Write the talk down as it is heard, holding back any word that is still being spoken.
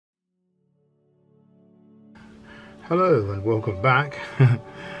Hello and welcome back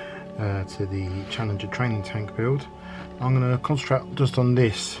to the Challenger training tank build. I'm going to concentrate just on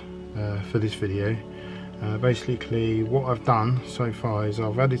this for this video. Basically what I've done so far is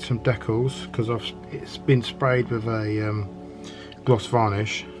I've added some decals because it's been sprayed with a gloss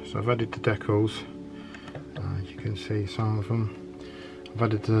varnish, so I've added the decals. You can see some of them. I've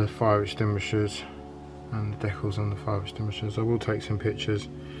added the fire extinguishers and the decals on the fire extinguishers. I will take some pictures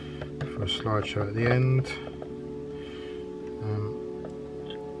for a slideshow at the end.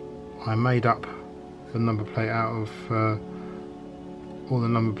 I made up the number plate out of all the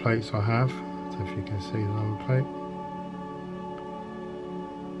number plates I have. So if you can see the number plate,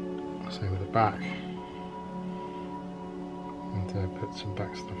 same with the back, and put some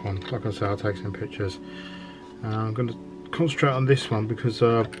back stuff on. Like I said, I'll take some pictures. I'm going to concentrate on this one because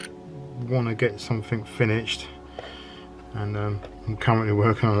I want to get something finished, and I'm currently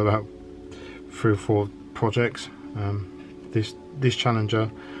working on about 3 or 4 projects. This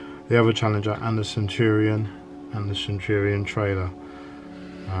Challenger, the other Challenger, and the Centurion trailer.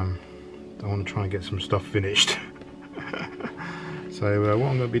 I want to try and get some stuff finished. So what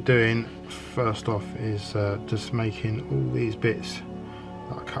I'm going to be doing first off is just making all these bits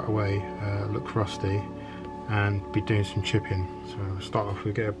that I cut away look rusty, and be doing some chipping. So I'll start off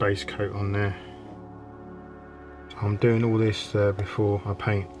with get a base coat on there. So I'm doing all this before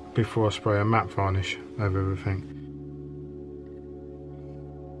I spray a matte varnish over everything.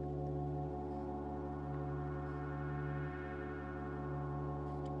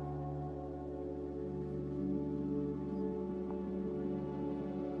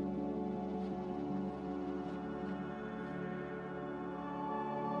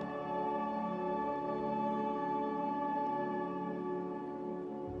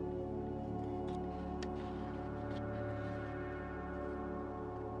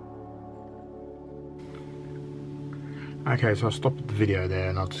 Okay, so I'll stop the video there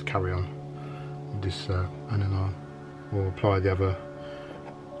and I'll just carry on with this, and then I'll apply all the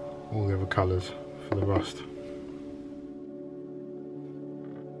other colours for the rust.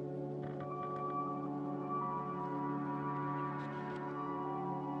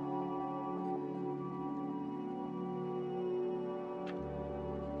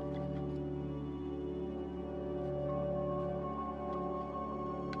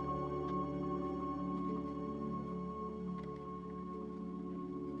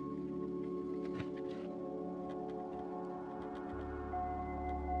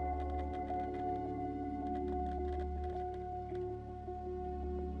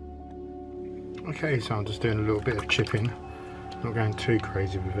 Okay, so I'm just doing a little bit of chipping, not going too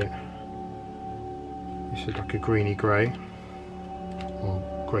crazy with it. This is like a greeny grey,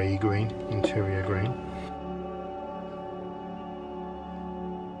 or grey green, interior green.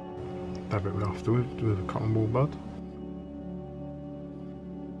 Dab it afterwards with a cotton wool bud.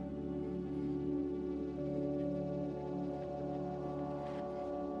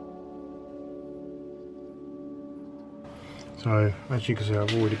 So as you can see,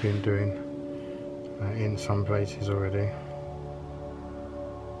 I've already been doing in some places already.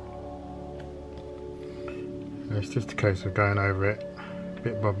 It's just a case of going over it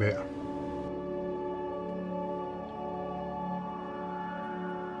bit by bit.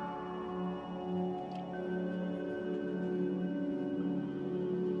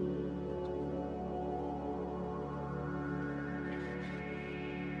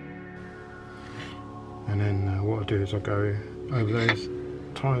 And then what I do is I go over those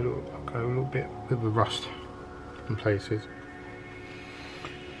tiny little, a little bit with the rust in places.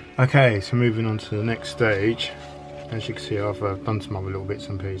 Okay, so moving on to the next stage. As you can see, I've done some other little bits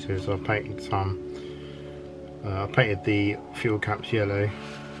and pieces. I've painted some. I painted the fuel caps yellow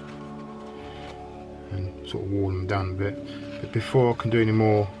and sort of worn them down a bit. But before I can do any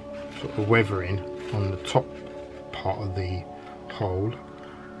more sort of weathering on the top part of the hole,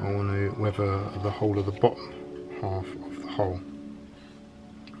 I want to weather the whole of the bottom half of the hole.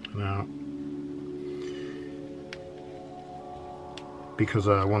 Now, because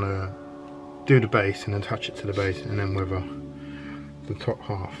I want to do the base and attach it to the base and then weather the top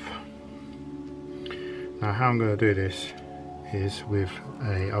half. Now how I'm going to do this is with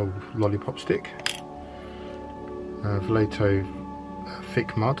a old lollipop stick, Vallejo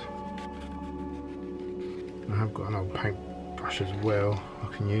thick mud. I have got an old paint brush as well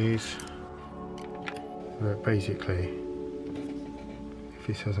I can use, but basically if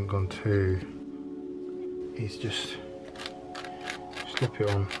this hasn't gone too, it's just slip it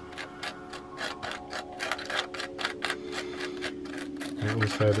on. And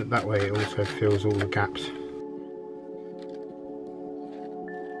also that way it also fills all the gaps.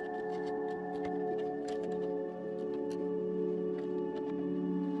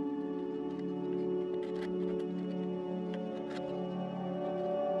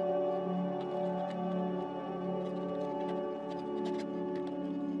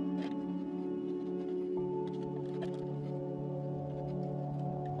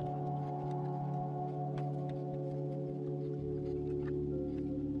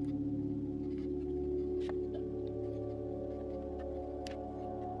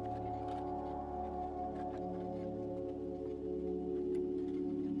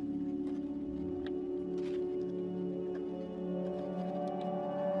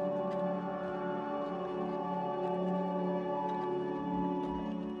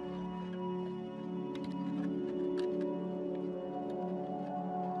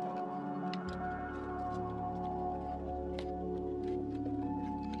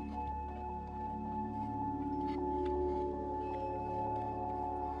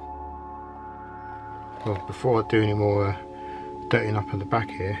 Well, before I do any more dirtying up on the back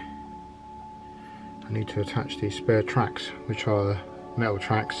here, I need to attach these spare tracks, which are the metal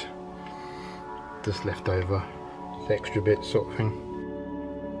tracks just left over, the extra bits sort of thing.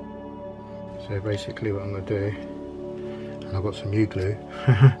 So basically what I'm going to do, and I've got some U-glue,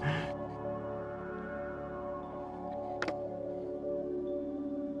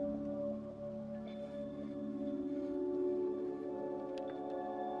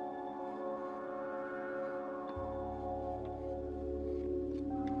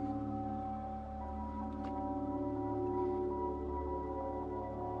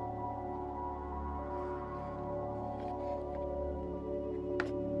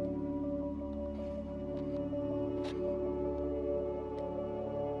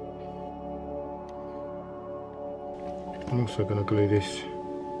 I'm also going to glue this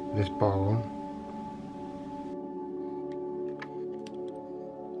bar on.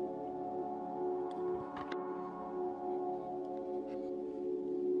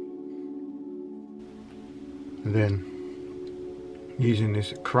 And then using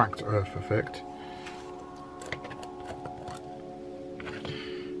this cracked earth effect,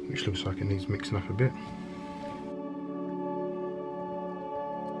 which looks like it needs mixing up a bit.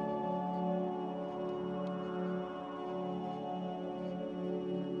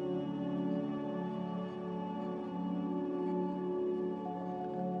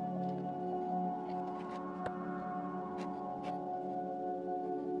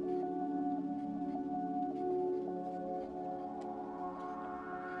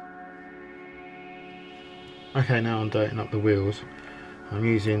 Okay, now I'm dirtying up the wheels. I'm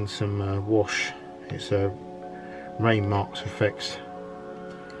using some wash. It's a rain marks effects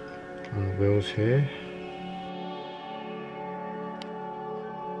on the wheels here.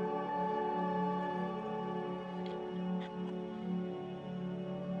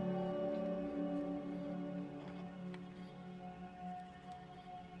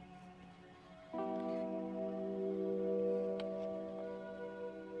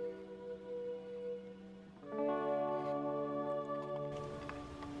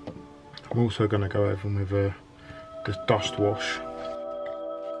 I'm also going to go over them with this dust wash.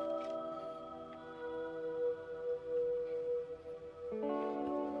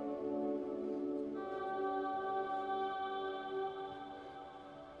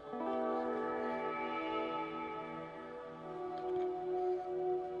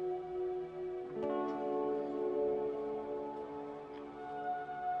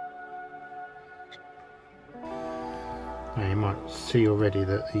 Now you might see already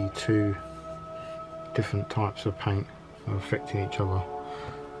that the two different types of paint are affecting each other,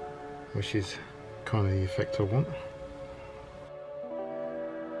 which is kind of the effect I want.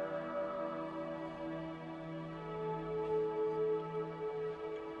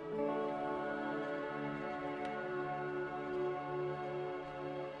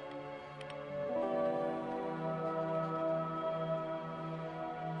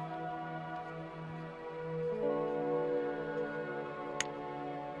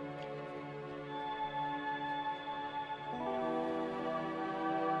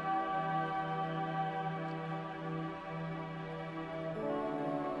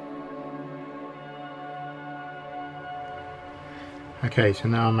 Okay, so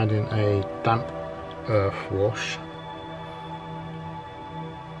now I'm adding a damp earth wash.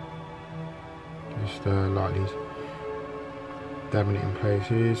 Just lightly dabbing it in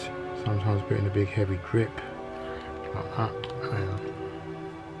places, sometimes putting a big heavy grip like that, and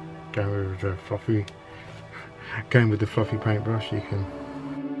going with the fluffy paintbrush. You can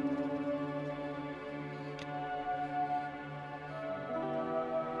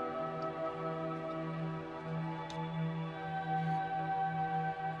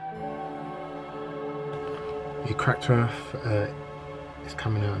your cracked earth is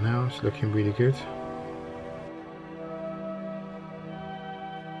coming out now. It's looking really good.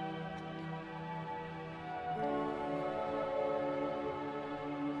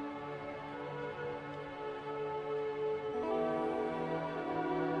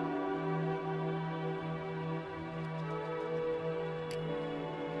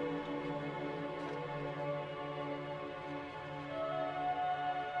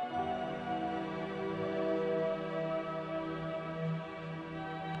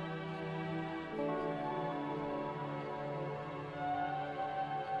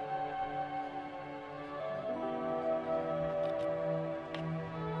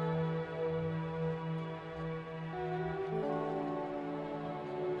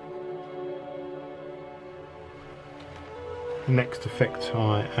 The next effect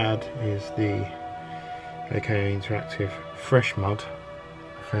I add is the AKA Interactive Fresh Mud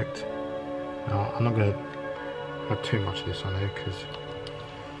effect. Now, I'm not going to have too much of this on here because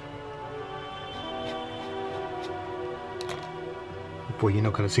boy, you're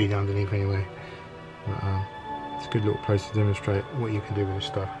not going to see the underneath anyway. But, it's a good little place to demonstrate what you can do with this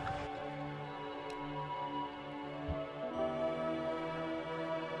stuff.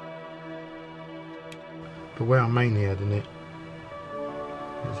 But where I'm mainly adding it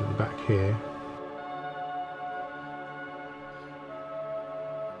is at the back here.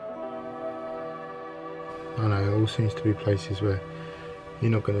 I know it all seems to be places where you're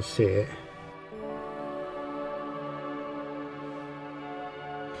not going to see it.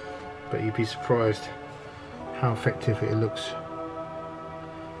 But you'd be surprised how effective it looks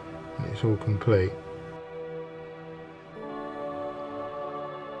when it's all complete.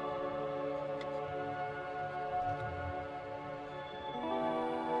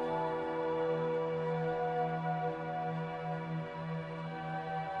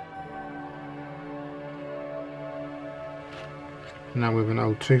 Now with an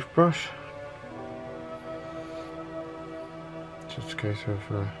old toothbrush, just a case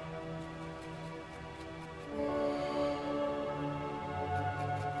of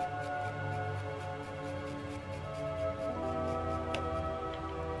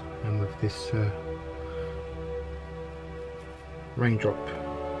and with this raindrop,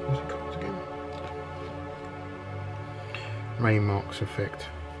 what's it called again? Rain marks effect.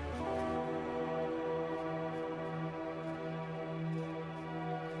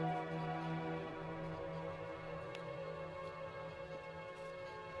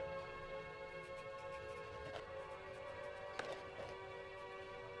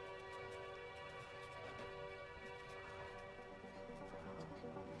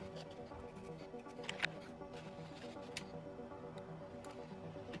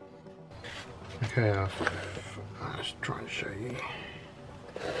 Okay, let's try and show you.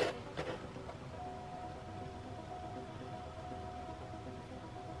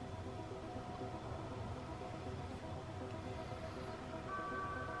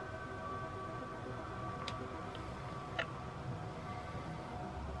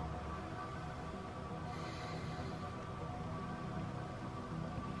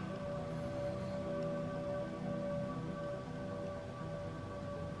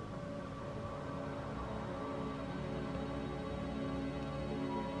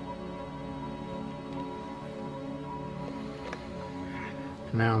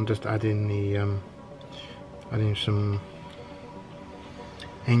 Now I'm just adding the adding some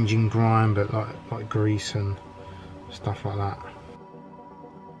engine grime, but like grease and stuff like that.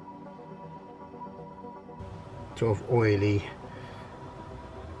 Sort of oily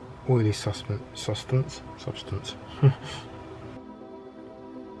substance.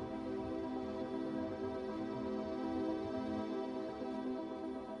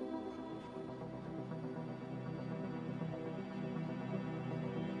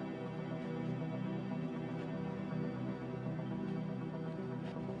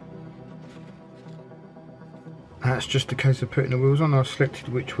 That's just a case of putting the wheels on. I've selected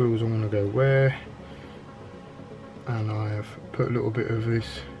which wheels I want to go where, and I have put a little bit of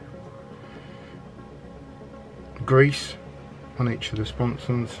this grease on each of the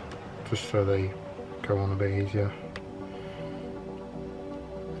sponsons just so they go on a bit easier.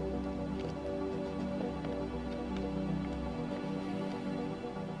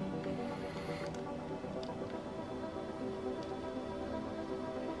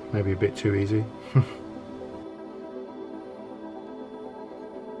 Maybe a bit too easy.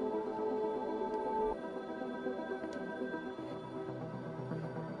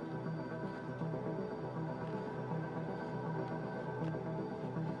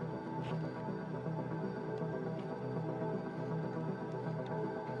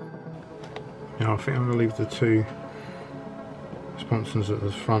 Now I think I'm going to leave the two sponsons at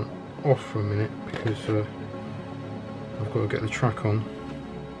the front off for a minute because I've got to get the track on.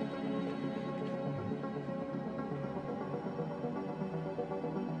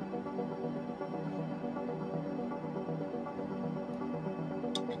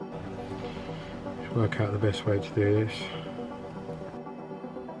 Just work out the best way to do this.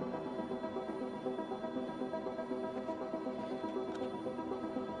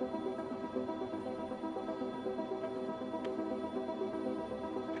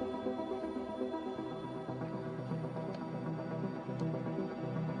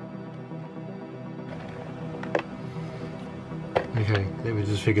 Okay, let me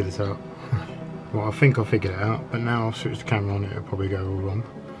just figure this out. Well, I think I figured it out, but now I'll switch the camera on, it'll probably go all wrong.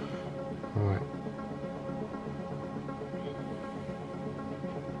 Right.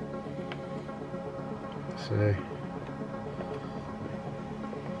 So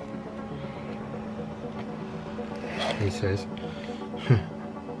he says.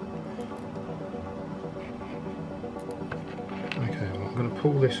 Okay, well, I'm going to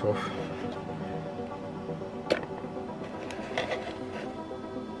pull this off.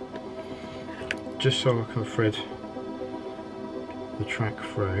 Just so I can thread the track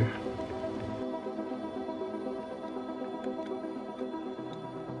through.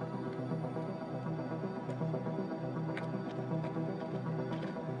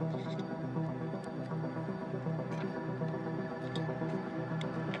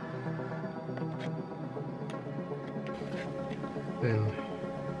 Then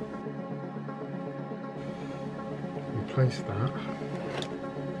replace that.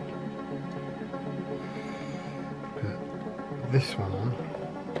 Put this one on.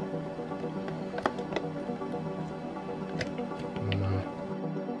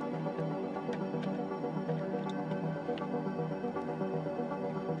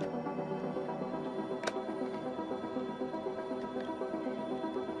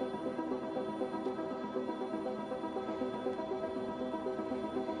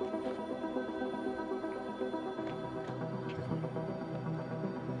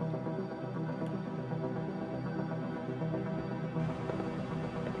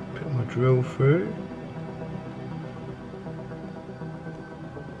 Drill through.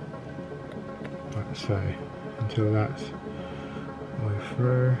 Like so, until that's all the way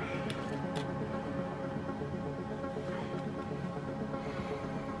through.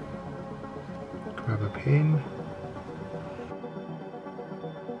 Grab a pin.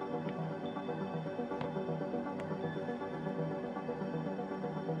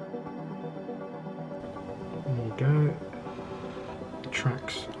 There you go. The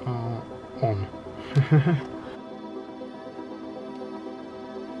tracks are on.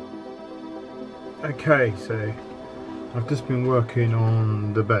 Okay, so I've just been working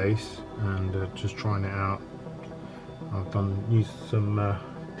on the base and just trying it out. I've used some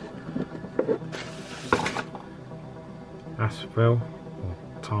asphalt, or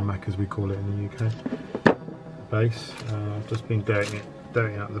tarmac as we call it in the UK, base. I've just been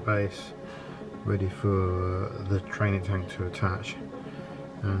dirtying out the base, ready for the training tank to attach.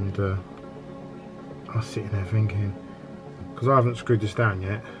 And I was sitting there thinking, because I haven't screwed this down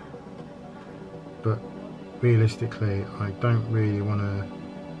yet, but realistically I don't really want to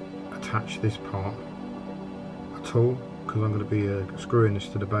attach this part at all, because I'm going to be screwing this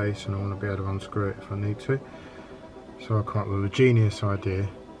to the base and I want to be able to unscrew it if I need to. So I came up with a genius idea.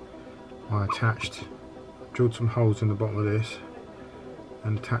 I drilled some holes in the bottom of this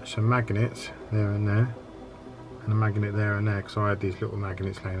and attached some magnets there and there, and a magnet there and there, because I had these little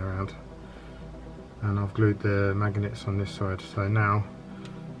magnets laying around, and I've glued the magnets on this side. So now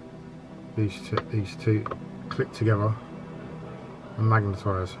these two click together and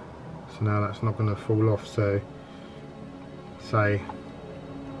magnetise. So now that's not going to fall off. So say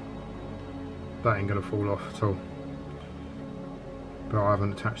that ain't going to fall off at all. But I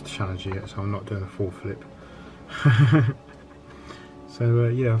haven't attached the Challenger yet, so I'm not doing a full flip. So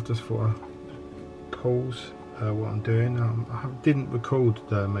yeah, I've just thought I'd pause what I'm doing. I didn't record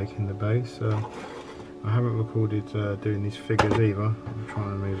making the base. I haven't recorded doing these figures either. I'm trying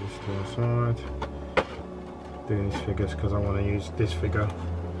to move this to the side. Doing these figures because I want to use this figure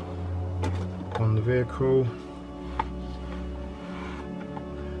on the vehicle.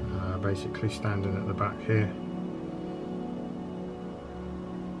 Basically standing at the back here.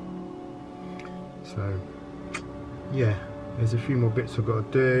 So yeah, there's a few more bits I've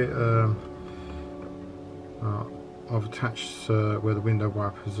got to do. I've attached where the window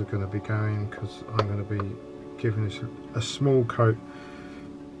wipers are going to be going, because I'm going to be giving this a small coat,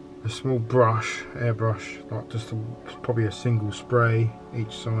 a small brush, airbrush, like just probably a single spray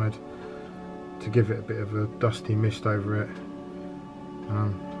each side to give it a bit of a dusty mist over it,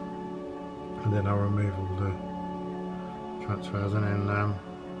 and then I'll remove all the transfers and then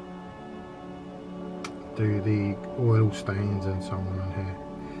do the oil stains and so on in here.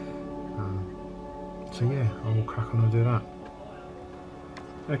 So yeah, I will crack on and do that.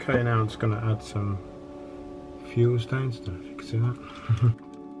 Okay, now I'm just going to add some fuel stains. Don't know if you can see that.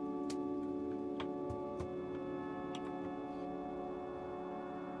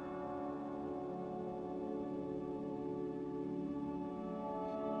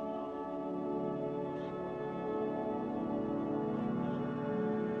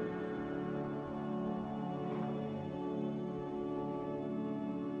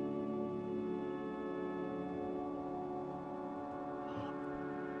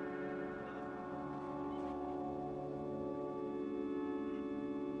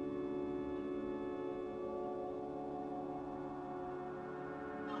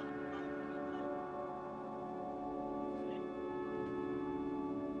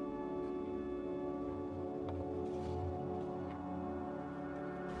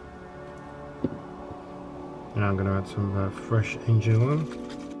 Now I'm going to add some fresh engine oil.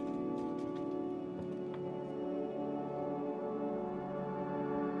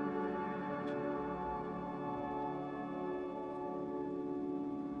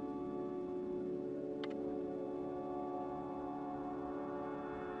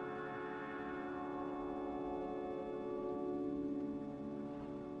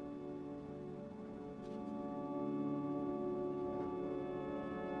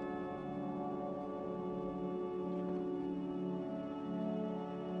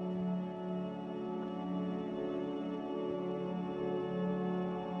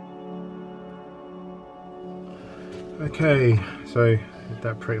 Okay, so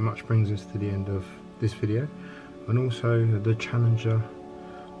that pretty much brings us to the end of this video, and also the Challenger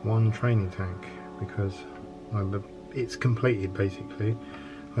 1 training tank, because it's completed basically.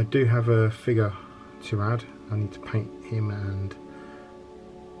 I do have a figure to add. I need to paint him and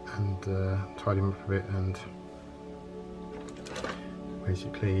tidy him up a bit, and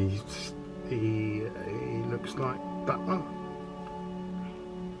basically he looks like that one,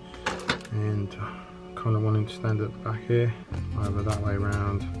 and kind of want him to stand at the back here, either that way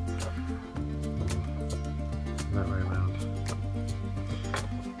around or that way around.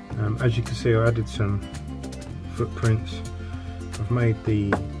 As you can see, I added some footprints. I've made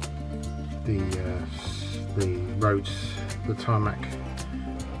the roads, the tarmac,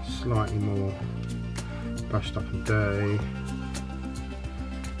 slightly more bashed up and dirty,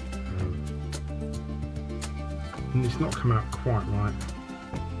 and it's not come out quite right,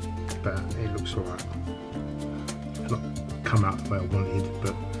 but it looks alright. It's not come out the way I wanted,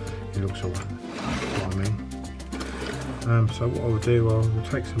 but it looks alright. That's what I mean. So what I'll do, I'll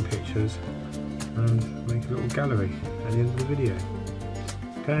take some pictures and make a little gallery at the end of the video.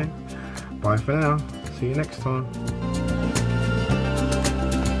 Okay, bye for now. See you next time.